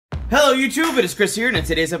Hello YouTube, it is Chris here, and in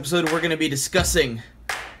today's episode we're going to be discussing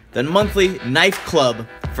the monthly knife club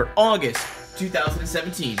for August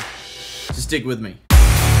 2017. So stick with me.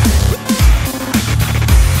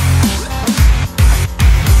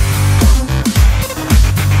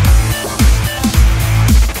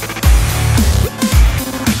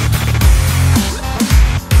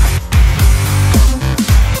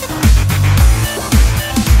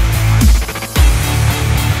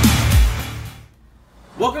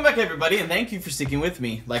 Welcome back everybody, and thank you for sticking with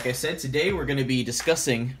me. Like I said, today we're going to be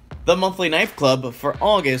discussing the monthly knife club for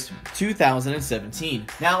August 2017.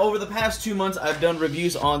 Now, over the past 2 months, I've done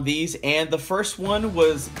reviews on these, and the first one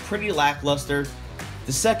was pretty lackluster.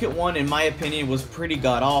 The second one, in my opinion, was pretty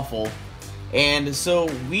god-awful. And so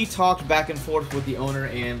we talked back and forth with the owner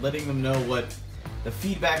and letting them know what the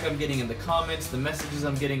feedback I'm getting in the comments, the messages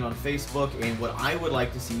I'm getting on Facebook, and what I would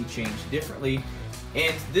like to see change differently.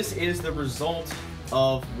 And this is the result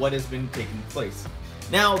of what has been taking place.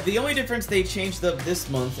 Now, the only difference they changed up this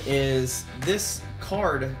month is this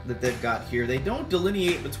card that they've got here. They don't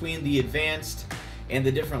delineate between the advanced and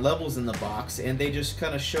the different levels in the box, and they just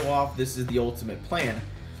kind of show off this is the ultimate plan,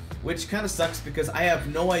 which kind of sucks because I have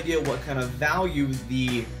no idea what kind of value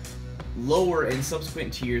the lower and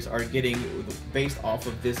subsequent tiers are getting based off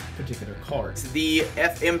of this particular card. It's the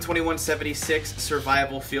FM2176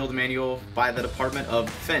 Survival Field Manual by the Department of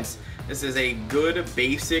Defense. This is a good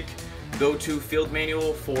basic go-to field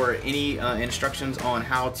manual for any instructions on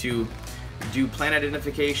how to do plant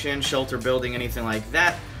identification, shelter building, anything like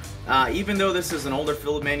that. Even though this is an older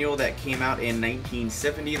field manual that came out in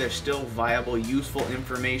 1970, there's still viable, useful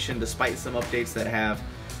information despite some updates that have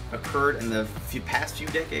occurred in the past few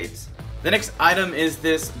decades. The next item is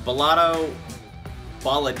this Baladeo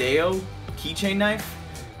keychain knife.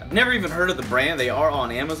 I've never even heard of the brand. They are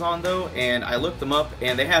on Amazon though, and I looked them up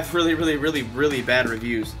and they have really bad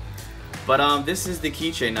reviews. But this is the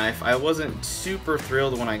keychain knife. I wasn't super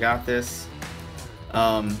thrilled when I got this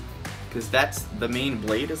because that's the main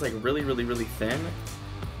blade is like really thin,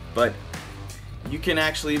 but you can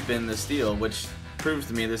actually bend the steel, which proves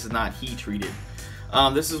to me this is not heat treated.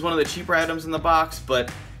 This is one of the cheaper items in the box,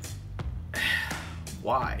 but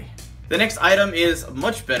why? The next item is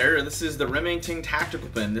much better. This is the Remington tactical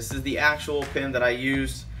pen. This is the actual pen that I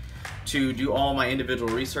used to do all my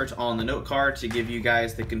individual research on the note card to give you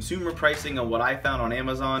guys the consumer pricing of what I found on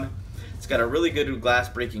Amazon. It's got a really good glass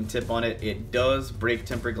breaking tip on it. It does break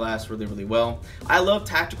tempered glass really well. I love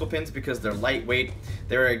tactical pens because they're lightweight.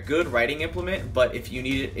 They're a good writing implement, but if you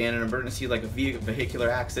need it in an emergency like a vehicular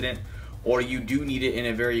accident, or you do need it in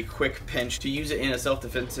a very quick pinch to use it in a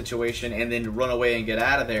self-defense situation and then run away and get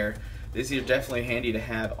out of there, this is definitely handy to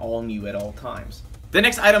have on you at all times. The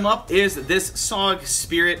next item up is this SOG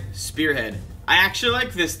Spirit Spearhead. I actually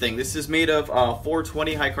like this thing. This is made of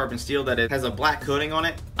 420 high carbon steel that it has a black coating on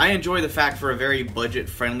it. I enjoy the fact for a very budget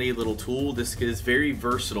friendly little tool. This is very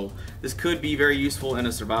versatile. This could be very useful in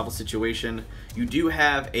a survival situation. You do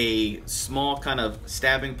have a small kind of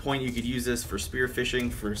stabbing point. You could use this for spear fishing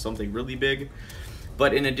for something really big.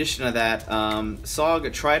 But in addition to that,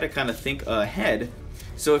 SOG try to kind of think ahead.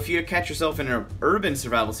 So if you catch yourself in an urban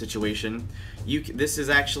survival situation, this is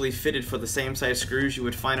actually fitted for the same size screws you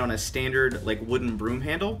would find on a standard like wooden broom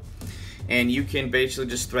handle, and you can basically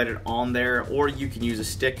just thread it on there, or you can use a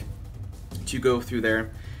stick to go through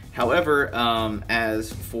there. However,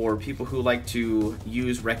 as for people who like to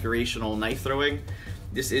use recreational knife throwing,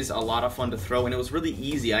 this is a lot of fun to throw, and it was really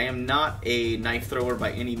easy. I am not a knife thrower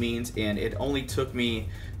by any means, and it only took me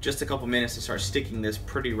just a couple minutes to start sticking this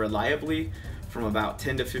pretty reliably from about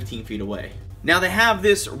 10 to 15 feet away. Now they have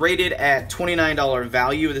this rated at $29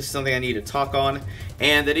 value. This is something I need to talk on,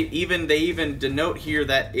 and that they even denote here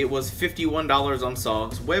that it was $51 on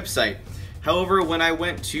SOG's website. However, when I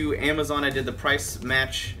went to Amazon, I did the price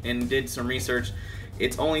match and did some research.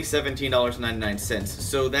 It's only $17.99.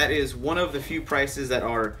 So that is one of the few prices that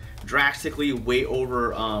are drastically way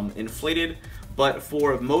over inflated, but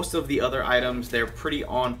for most of the other items, they're pretty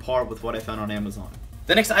on par with what I found on Amazon.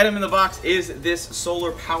 The next item in the box is this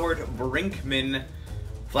solar-powered Brinkmann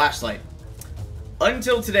flashlight.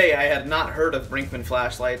 Until today, I had not heard of Brinkmann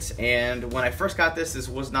flashlights, and when I first got this, this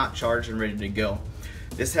was not charged and ready to go.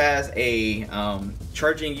 This has a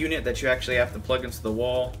charging unit that you actually have to plug into the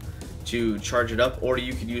wall to charge it up, or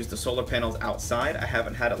you could use the solar panels outside. I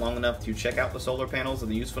haven't had it long enough to check out the solar panels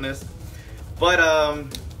and the usefulness, but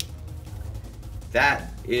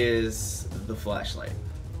that is the flashlight.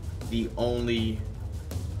 The only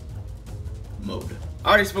mode. I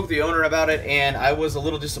already spoke to the owner about it, and I was a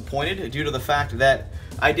little disappointed due to the fact that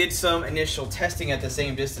I did some initial testing at the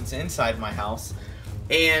same distance inside my house,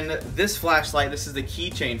 And this flashlight, this is the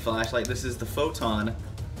keychain flashlight. This is the Photon,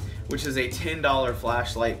 which is a $10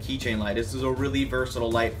 flashlight keychain light. This is a really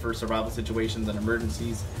versatile light for survival situations and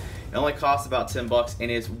emergencies. It only costs about 10 bucks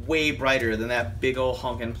and is way brighter than that big old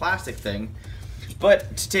honkin' plastic thing.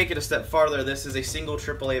 But to take it a step farther, this is a single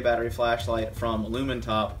AAA battery flashlight from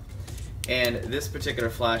LumenTop. And this particular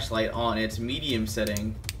flashlight on its medium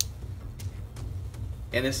setting,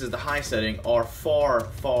 and this is the high setting, are far,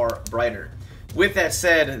 far brighter. With that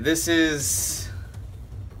said, this is,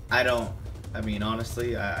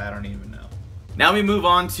 honestly, I don't even know. Now we move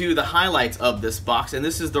on to the highlights of this box, and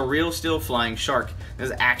this is the Real Steel Flying Shark.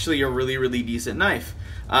 This is actually a really, really decent knife.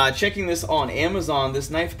 Checking this on Amazon, this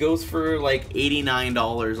knife goes for like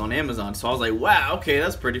 $89 on Amazon. So I was like, wow, okay,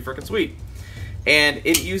 that's pretty freaking sweet. And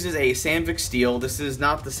it uses a Sandvik steel. This is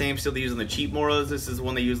not the same steel they use in the cheap Moros. This is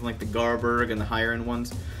one they use in like the Garberg and the higher end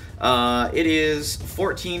ones. It is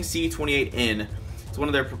 14C28N. It's one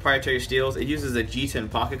of their proprietary steels. It uses a G10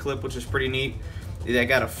 pocket clip, which is pretty neat. I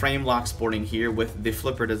got a frame lock sporting here with the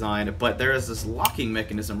flipper design, but there is this locking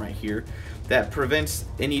mechanism right here that prevents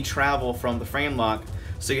any travel from the frame lock,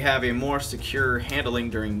 so you have a more secure handling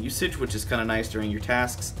during usage, which is kind of nice during your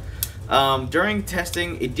tasks. During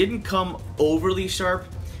testing, it didn't come overly sharp.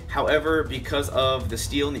 However, because of the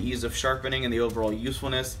steel and the ease of sharpening and the overall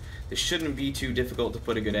usefulness, this shouldn't be too difficult to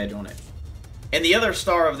put a good edge on it. And the other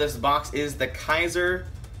star of this box is the Kaiser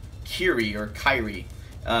Kyrie, or Kyrie,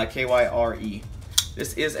 K-Y-R-E.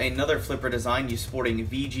 This is another flipper design sporting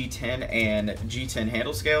VG10 and G10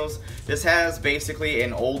 handle scales. This has basically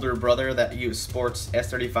an older brother that sports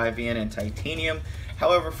S35VN and titanium.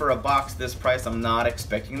 However, for a box this price, I'm not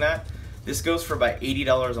expecting that. This goes for about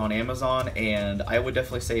 $80 on Amazon, and I would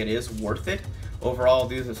definitely say it is worth it. Overall,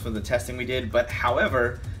 this is for the testing we did, but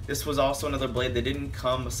however, this was also another blade that didn't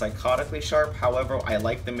come psychotically sharp. However, I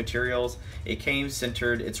like the materials. It came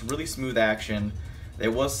centered. It's really smooth action.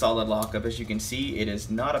 There was solid lockup. As you can see, it is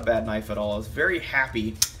not a bad knife at all. I was very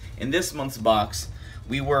happy. In this month's box,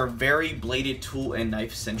 we were very bladed tool and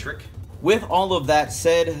knife centric. With all of that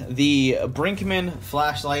said, the Brinkmann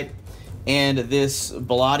flashlight and this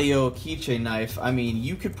Belladio keychain knife, I mean,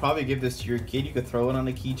 you could probably give this to your kid. You could throw it on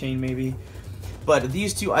a keychain maybe. But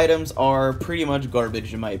these two items are pretty much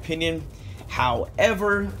garbage in my opinion.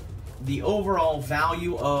 However, the overall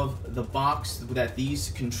value of the box that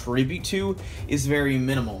these contribute to is very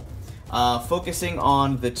minimal. Focusing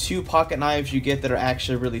on the two pocket knives you get that are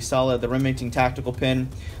actually really solid, the Remington Tactical Pen,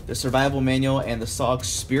 the Survival Manual, and the SOG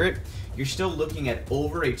Spirit, you're still looking at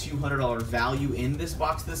over a $200 value in this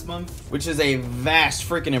box this month, which is a vast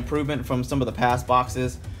freaking improvement from some of the past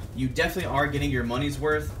boxes. You definitely are getting your money's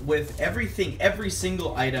worth. With everything, every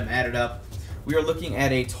single item added up, we are looking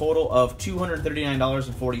at a total of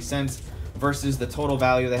 $239.40 versus the total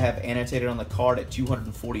value they have annotated on the card at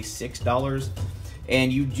 $246.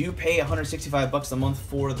 And you do pay $165 a month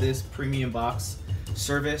for this premium box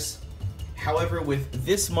service. However, with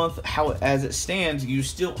this month, as it stands, you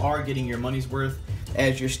still are getting your money's worth,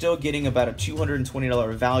 as you're still getting about a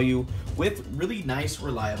 $220 value with really nice,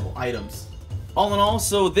 reliable items. All in all,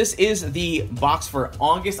 so this is the box for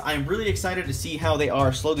August. I'm really excited to see how they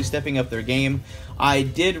are slowly stepping up their game. I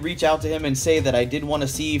did reach out to him and say that I did want to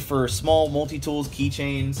see for small multi-tools,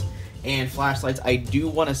 keychains, and flashlights, I do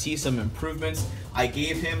want to see some improvements. I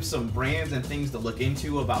gave him some brands and things to look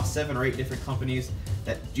into, about 7 or 8 different companies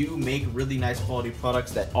that do make really nice quality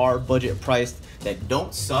products that are budget priced, that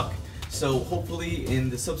don't suck. So hopefully in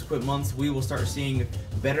the subsequent months we will start seeing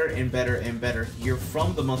better and better and better here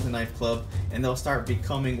from the Monthly Knife Club, and they'll start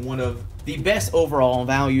becoming one of the best overall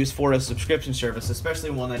values for a subscription service, especially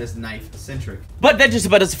one that is knife centric. But that just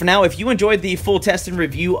about does it for now. If you enjoyed the full test and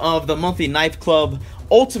review of the Monthly Knife Club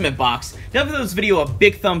Ultimate Box, definitely give this video a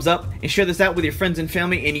big thumbs up and share this out with your friends and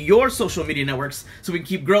family in your social media networks so we can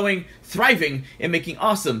keep growing, thriving, and making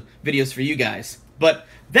awesome videos for you guys. But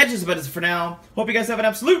that just about does it for now. Hope you guys have an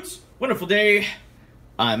absolute wonderful day.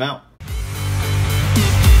 I'm out.